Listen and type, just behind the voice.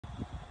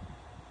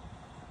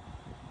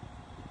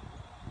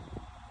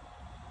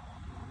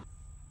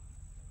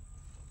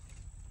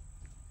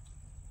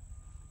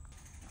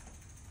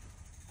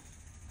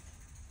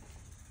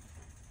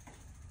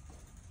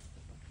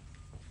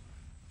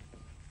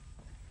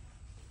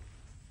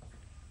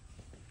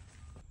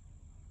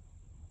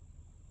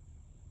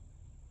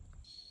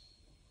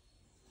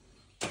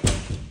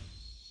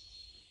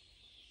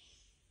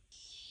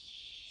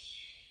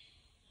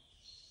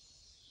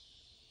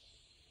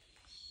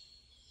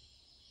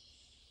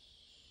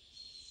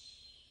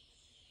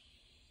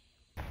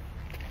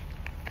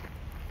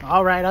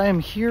All right, I am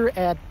here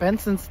at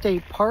Bentsen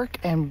State Park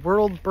and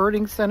World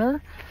Birding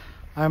Center.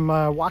 I'm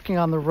walking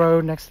on the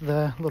road next to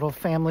the little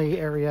family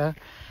area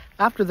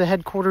after the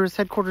headquarters.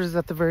 Headquarters is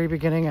at the very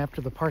beginning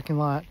after the parking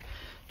lot.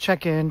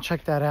 Check in,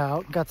 check that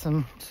out. Got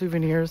some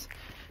souvenirs.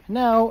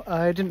 Now,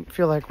 I didn't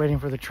feel like waiting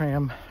for the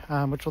tram,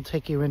 which will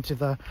take you into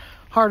the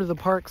heart of the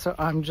park, so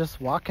I'm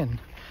just walking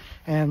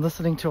and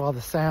listening to all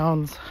the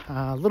sounds.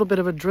 A little bit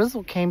of a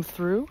drizzle came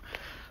through,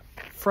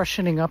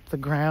 freshening up the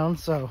ground,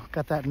 so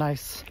got that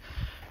nice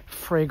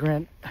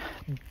fragrant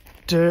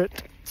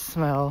dirt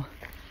smell.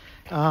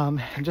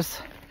 And just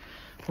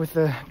with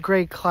the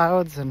gray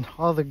clouds and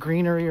all the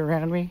greenery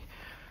around me,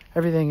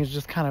 everything is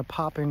just kind of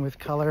popping with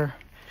color,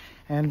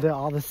 and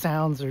all the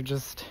sounds are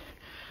just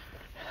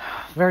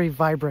very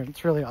vibrant.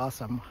 It's really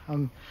awesome.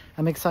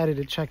 I'm excited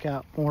to check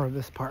out more of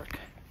this park.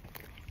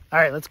 All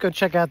right, let's go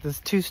check out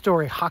this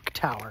 2-story hawk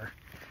tower.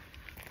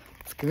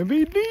 It's gonna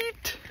be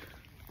neat.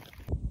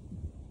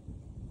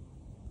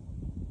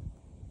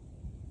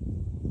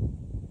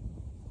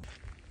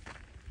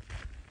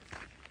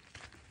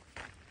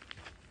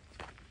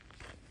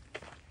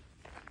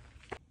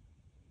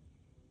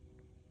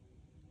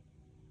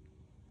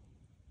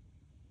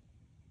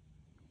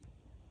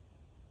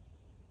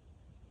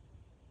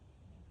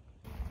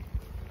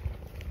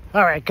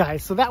 All right,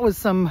 guys, so that was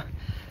some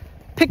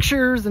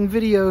pictures and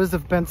videos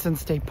of Bentsen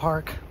State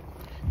Park.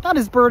 Not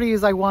as birdy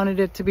as I wanted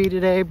it to be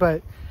today,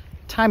 but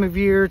time of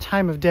year,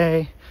 time of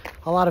day,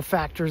 a lot of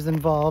factors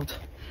involved.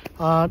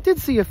 Did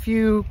see a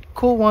few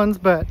cool ones,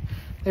 but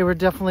they were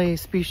definitely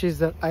species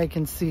that I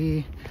can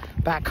see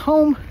back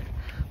home.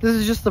 This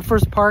is just the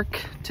first park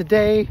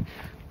today.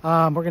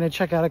 We're gonna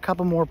check out a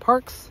couple more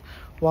parks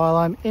while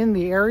I'm in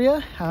the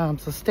area,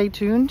 so stay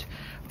tuned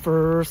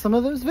for some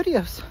of those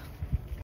videos.